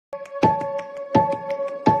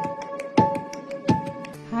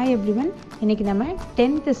Hi everyone, இன்னைக்கு நம்ம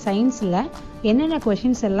 10th சயின்ஸ்ல என்னென்ன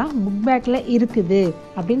क्वेश्चंस எல்லாம் புக் பேக்ல இருக்குது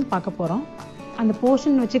அப்படினு பார்க்க போறோம். அந்த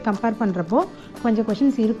போர்ஷன் வச்சு கம்பேர் பண்றப்போ கொஞ்சம்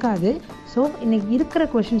क्वेश्चंस இருக்காது. சோ இன்னைக்கு இருக்கிற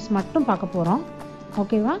क्वेश्चंस மட்டும் பார்க்க போறோம்.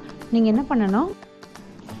 ஓகேவா? நீங்க என்ன பண்ணனும்?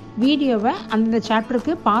 வீடியோவை அந்த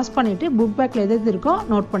சாப்டருக்கு பாஸ் பண்ணிட்டு புக் பேக்ல எது இருக்கோ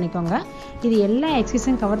நோட் பண்ணிக்கோங்க. இது எல்லா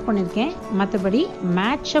எக்ஸசைஸும் கவர் பண்ணிருக்கேன். மற்றபடி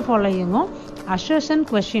மேட்ச் ஃபாலோயிங்கும் அசர்ஷன்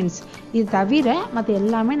क्वेश्चंस இது தவிர மற்ற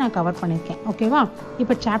எல்லாமே நான் கவர் பண்ணியிருக்கேன். ஓகேவா?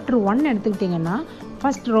 இப்போ சாப்டர் 1 எடுத்துக்கிட்டிங்கன்னா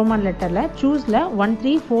ஃபர்ஸ்ட் ரோமன் லெட்டரில் சூஸில் 1,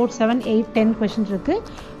 3, 4, 7, 8, 10 கொஷின்ஸ் இருக்குது.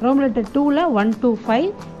 ரோமன் லெட்டர் 2ல் 1, 2,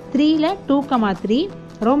 5, 3ல் 2, 3,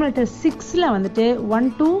 ரோமன் லெட்டர் 6ல் வந்துட்டு 1,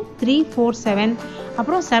 2, 3, 4, 7,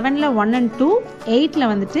 அப்புறம் 7ல் 1 and 2, 8ல்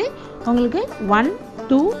வந்துட்டு உங்களுக்கு 1,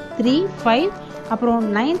 2, 3, 5, அப்புறம்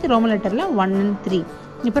 9th ரோமன் லெட்டரில் 1 and 3.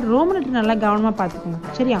 இப்போ ரோமன் லெட்டர் நல்லா கவனமாக பார்த்துக்கோங்க.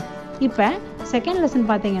 சரியா? இப்போ செகண்ட் லெசன்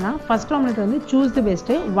பார்த்தீங்கன்னா ஃபர்ஸ்ட் ரோமன் லெட்டர் வந்து சூஸ் தி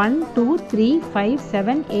பெஸ்ட்டு 1, 2, 3, 5,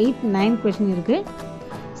 7, 8, 9 கொஷின் இருக்குது.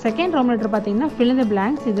 செகண்ட் ரோமன் லெட்டர் பார்த்தீங்கன்னா fill in the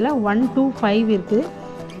blanks இதில் 1, 2, 5 இருக்குது.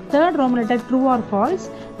 Third Roman letter true or false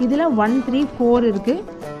இதில் 1, 3, 4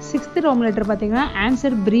 இருக்குது. சிக்ஸ்த் ரோமன் லெட்டர் பார்த்தீங்கன்னா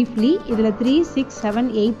ஆன்சர் பிரீஃப்லி இதில் 3, 6, 7,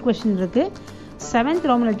 8 கொஷின் இருக்குது. Seventh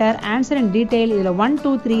Roman letter answer in detail இதில் 1,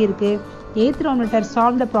 2, 3 இருக்குது. Eighth Roman letter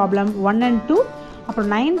solve the problem 1 and 2.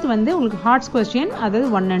 அப்புறம் 9th வந்து உங்களுக்கு ஹார்ட்ஸ் கொஸ்டின் அதாவது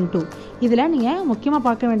 1 and 2. இதில் நீங்கள் முக்கியமாக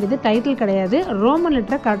பார்க்க வேண்டியது டைட்டில் கிடையாது, ரோமன்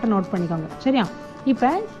லெட்டரை கரெக்டாக நோட் பண்ணிக்கோங்க. சரியா? இப்போ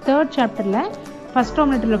தேர்ட் சாப்டரில் ஃபர்ஸ்ட்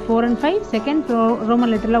ரோமன் லெட்டரில் 4 and 5, செகண்ட்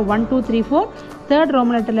ரோமன் லெட்டரில் 1, 2, 3, 4, தேர்ட்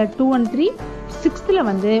ரோமன் லெட்டரில் 2 and 3, சிக்ஸ்த்தில்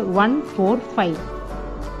வந்து 1, 4, 5.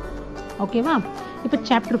 ஓகேவா? இப்போ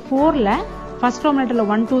சாப்டர் 4ல் ஃபர்ஸ்ட் ரோமன் லெட்டரில்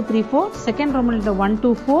 1, 2, 3, 4, செகண்ட் ரோமன் லெட்டரில் 1,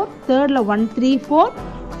 2, 4, தேர்டில் 1, 3, 4,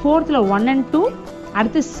 ஃபோர்த்தில் 1 and 2,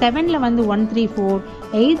 அடுத்து 7ல் வந்து 1, 3, 4,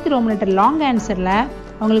 எய்த் ரோமன் லெட்டர் லாங் ஆன்சரில்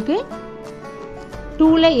உங்களுக்கு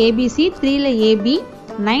 2ல் ஏபிசி, 3ல் ஏபி,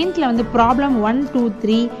 9th வந்து ப்ராப்ளம் 1, 2,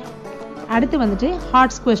 3, அடுத்து வந்துட்டு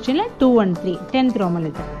ஹார்ட்ஸ் கொஸ்டினில் 2 and 3, 10th ரோமன்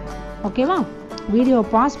லெட்டர். ஓகேவா? வீடியோ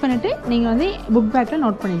பாஸ் பண்ணிட்டு நீங்கள் வந்து புக் பேக்கில்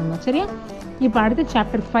நோட் பண்ணிடுங்க. சரியா? இப்போ அடுத்து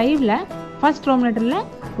சாப்டர் 5ல் ஃபர்ஸ்ட் ரோமன் லெட்டரில்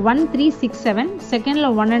 1, 3, 6, 7,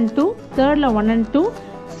 செகண்டில் 1 and 2, தேர்டில் 1 and 2,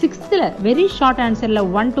 சிக்ஸ்த்தில் very short ஆன்சரில்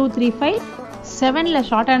 1, 2, 3, 5, 7ல்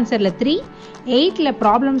short ஆன்சரில் 3, 8ல்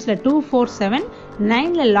ப்ராப்ளம்ஸில் 2, 4, 7,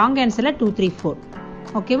 9ல் long ஆன்சரில் 2, 3, 4.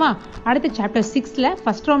 ஓகேவா? அடுத்து சாப்டர் 6ல்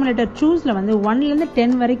ஃபர்ஸ்ட் ரோமன் லெட்டர் சூஸில் வந்து 1லேருந்து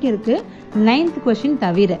 10 வரைக்கும் இருக்குது, 9th கொஸ்டின்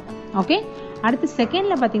தவிர. ஓகே? அடுத்து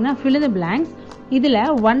செகண்டில் பார்த்தீங்கன்னா fill in the blanks இதில்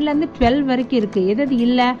 1லேருந்து 12 வரைக்கும் இருக்குது. எது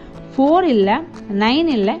இல்லை? 4 இல்லை,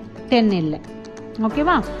 9 இல்லை, 10 இல்லை.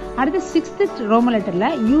 ஓகேவா? அடுத்து 6th ரோமன் லெட்டரில்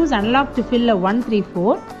use unlock to fill 1, 3,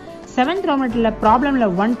 4, 7th Roman லெட்டரில் ப்ராப்ளமில்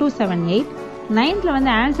 1, 2, 7, 8, 9th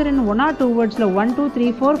வந்து answer in 1 or 2 வேர்ட்ஸில் 1, 2,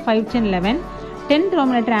 3, 4, 5, 10, 11, 10th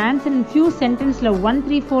Roman letter answer in few சென்டென்ஸில் 1,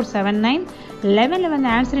 3, 4, 7, 9, 11ல் வந்து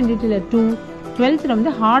ஆன்சர் இன் டீட்டெயில் 2, 12th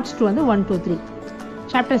வந்து ஹார்ட்ஸ் 2 வந்து 1, 2, 3.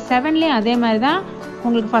 சாப்டர் 7லேயும் அதே மாதிரி தான்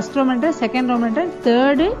உங்களுக்கு first Roman letter, second Roman letter,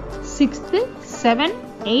 third, 6th, 7,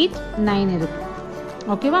 8, 9 இருக்கு.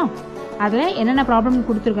 ஓகேவா? அதில் என்னென்ன ப்ராப்ளம்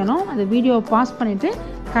கொடுத்துருக்கணும் அந்த வீடியோவை பாஸ் பண்ணிவிட்டு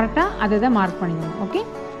கரெக்டாக அதை தான் மார்க் பண்ணிக்கணும். Okay?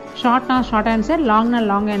 ஷார்ட்னா short answer, லாங்னா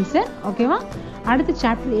long answer. ஓகேவா? அடுத்து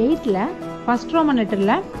சாப்டர் 8ல் ஃபர்ஸ்ட் ரோமன்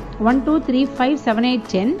லெட்டரில் 1, 2, 3, 5, 7, 8,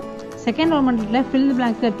 10, செகண்ட் ரோமன் லெட்டரில் fill in the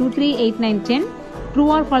blanks 2, 3, 8, 9, 10, true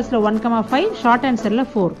R ஃபால்ஸில் 1, 5, short ஆன்சரில்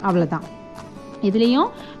 4. அவ்வளோதான். இதுலேயும்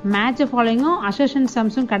மேட்ச் ஃபாலோயிங்கும் அசர்ஷன்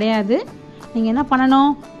சம்ஸும் கிடையாது. நீங்கள் என்ன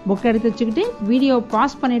பண்ணணும்? புக் எடுத்து வச்சுக்கிட்டு வீடியோ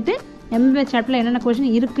பாஸ் பண்ணிவிட்டு எந்த சாப்டரில் என்னென்ன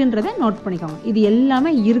கொஸ்டின் இருக்குன்றதை நோட் பண்ணிக்கோங்க. இது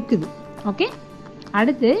எல்லாமே இருக்குது. ஓகே?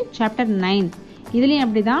 அடுத்து சாப்டர் 9 இதுலேயும்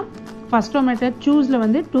அப்படி தான் ஃபர்ஸ்ட் ரோமன் லெட்டர் சூஸில்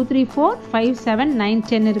வந்து 2, 3, 4, 5, 7, 9,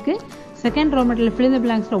 10 இருக்குது. செகண்ட் ரோமன் லெட்டரில் fill in the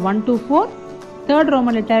blanks 1, 2, 4, third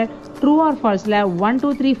Roman letter true R ஃபால்ஸில் 1,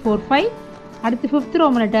 2, 3, 4, 5, அடுத்து fifth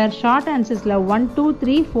Roman letter short ஆன்சர்ஸில் 1, 2,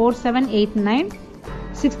 3, 4, 7, 8, 9,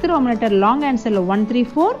 sixth Roman letter long ஆன்சரில் 1, 3,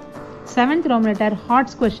 4, seventh Roman letter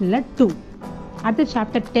hearts கொஸ்டினில் 2. அடுத்து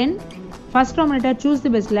chapter 10 first Roman letter choose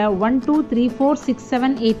the பெஸ்ட்டில் 1, 2, 3, 4, 6,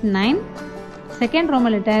 7, 8, 9, second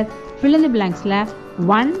Roman letter fill in the blanksல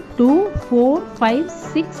 1, 2, 4, 5,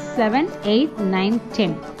 6, 7, 8, 9,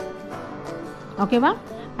 10. ஓகேவா?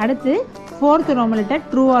 அடுத்து fourth Roman letter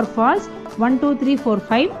true or false 1, 2, 3, 4,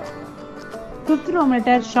 5, fifth Roman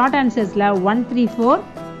letter short ஆன்சர்ஸில் 1, 3, 4,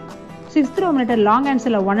 sixth Roman letter long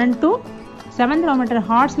ஆன்சரில் 1 and 2, seventh Roman letter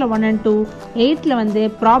ஹார்ட்ஸில் 1 and 2, 8th வந்து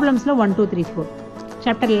ப்ராப்ளம்ஸில் 1, 2, 3, 4.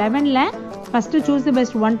 Chapter 11ல் first choose the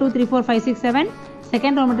best 1, 2, 3, 4, 5, 6, 7,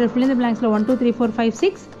 second Roman letter fill in the blanksல 1, 2, 3, 4, 5,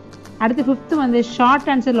 6, அடுத்து fifth வந்து short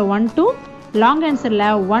ஆன்சரில் 1, 2, long ஆன்சரில்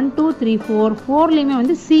 1, 2, 3, 4, 4லேயுமே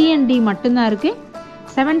வந்து C and D மட்டும்தான் இருக்குது.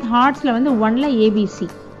 Seventh ஹார்ட்ஸில் வந்து 1ல் ABC.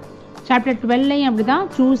 Chapter 12லையும் அப்படி தான்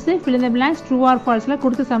choose fill in the blanks true R ஃபால்ஸில்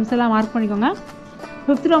கொடுத்த சம்ஸ் எல்லாம் மார்க் பண்ணிக்கோங்க.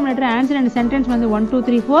 5th Roman letter answer and sentence வந்து 1 2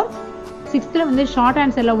 3 4. 6th வந்து ஷார்ட்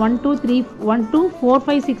ஆன்சர்ல 1 2 3 1 2 4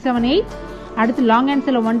 5 6 7 8. அடுத்து லாங்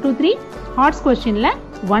ஆன்சர்ல 1 2 3. ஹார்ட்ஸ் क्वेश्चनல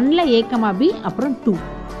 1ல a, b அப்புறம் 2.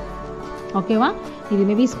 ஓகேவா? இது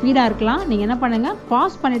மேபி ஸ்பீடா இருக்கலாம். நீங்க என்ன பண்ணுங்க,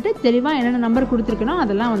 பாஸ் பண்ணிட்டு தெளிவா என்னென்ன நம்பர் கொடுத்திருக்கனோ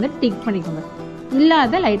அதெல்லாம் வந்து டிக் பண்ணிக்கோங்க.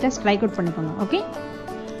 இல்லாத லைட்டா ஸ்ட்ரைக் அவுட் பண்ணிக்கோங்க. ஓகே?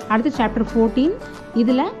 அடுத்து சாப்டர் 14.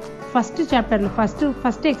 இதுல ஃபர்ஸ்ட் சாப்டர்ல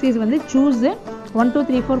ஃபர்ஸ்ட் எக்சர்சைஸ் வந்து சூஸ் 1 2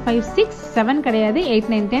 3 4 5 6 7 கிடையாது 8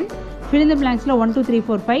 9 10. fill in the blanksல 1 2 3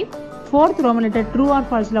 4 5. 4th Roman letter true or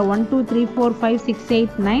false ல 1 2 3 4 5 6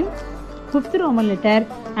 8 9. 5th Roman letter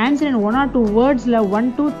answer in 1 or 2 words ல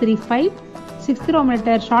 1 2 3 5. 6th Roman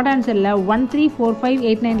letter short answer ல 1 3 4 5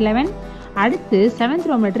 8 9 11. அடுத்து 7th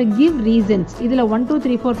Roman letter give reasons இதுல 1 2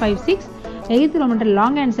 3 4 5 6. 8th Roman letter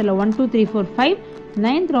long answer ல 1 2 3 4 5.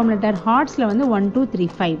 9th Roman letter hearts ல வந்து 1 2 3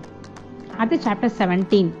 5. அடுத்து chapter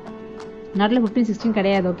 17. நடுல 15 16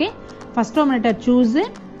 கிடையாது. Okay? first Roman letter choose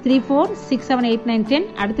 3 4 6 7 8 9 10.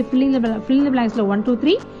 அடுத்து fill in the blanks ல 1 2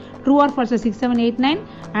 3. true or false 6 7 8 9.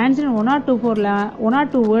 answer 1 or 2 4 ல 1 or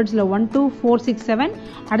 2 words ல 1 2 4 6 7.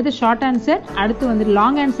 அடுத்து short answer. அடுத்து வந்து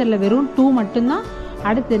long answer ல வெறும் 2 மட்டும் தான்.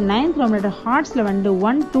 அடுத்து 9th Roman letter hearts ல வந்து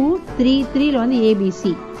 1 2 3 3 ல வந்து ABC.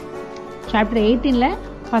 chapter 18 ல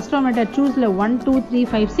first Roman letter choose ல 1 2 3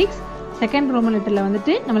 5 6. second Roman letter ல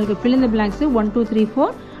வந்துட்டு நமக்கு fill in the blanks 1 2 3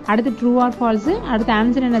 4. அடுத்து true or false. அடுத்து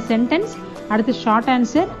answer in a sentence. அடுத்து ஷார்ட்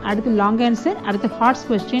ஆன்சர், அடுத்து லாங் ஆன்சர், அடுத்து ஹார்ட்ஸ்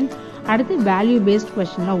क्वेश्चन, அடுத்து வேல்யூ பேஸ்ட்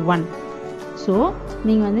क्वेश्चनல 1. ஸோ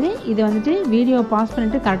நீங்கள் வந்துட்டு இதை வந்துட்டு வீடியோ பாஸ்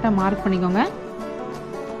பண்ணிட்டு கரெக்டாக மார்க் பண்ணிக்கோங்க.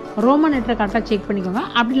 ரோமன் லெட்டரை கரெக்டாக செக் பண்ணிக்கோங்க.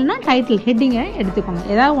 அப்படி இல்லைன்னா டைட்டில் ஹெட்டிங்கை எடுத்துக்கோங்க.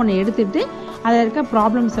 ஏதாவது ஒன்று எடுத்துட்டு அதில் இருக்க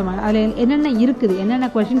ப்ராப்ளம்ஸ் அதில் என்னென்ன இருக்குது, என்னென்ன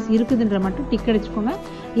கொஷின்ஸ் இருக்குதுன்ற மட்டும் டிக் அடிச்சுக்கோங்க.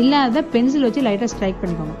 இல்லாத பென்சில் வச்சு லைட்டாக ஸ்ட்ரைக்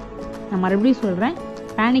பண்ணிக்கோங்க. நான் மறுபடியும் சொல்கிறேன்,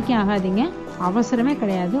 பேனிக்கே ஆகாதீங்க, அவசரமே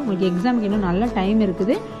கிடையாது. உங்களுக்கு எக்ஸாமுக்கு இன்னும் நல்ல டைம்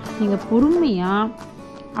இருக்குது. நீங்கள் பொறுமையாக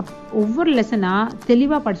ஒவ்வொரு லெசனாக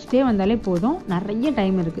தெளிவாக படிச்சுட்டே வந்தாலே போதும். நிறைய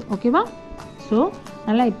டைம் இருக்குது. ஓகேவா? ஸோ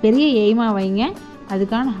நல்லா பெரிய எய்மாக வைங்க,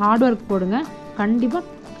 அதுக்கான ஹார்ட் ஒர்க் போடுங்க. கண்டிப்பாக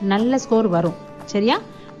நல்ல ஸ்கோர் வரும். சரியா?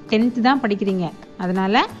 10th தான் படிக்கிறீங்க,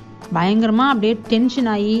 அதனால் பயங்கரமாக அப்படியே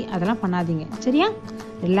டென்ஷன் ஆகி அதெல்லாம் பண்ணாதீங்க. சரியா?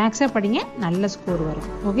 ரிலாக்ஸாக படிங்க, நல்ல ஸ்கோர் வரும்.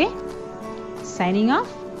 Okay? Signing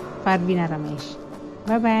off, Parveena Ramesh.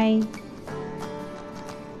 Bye bye.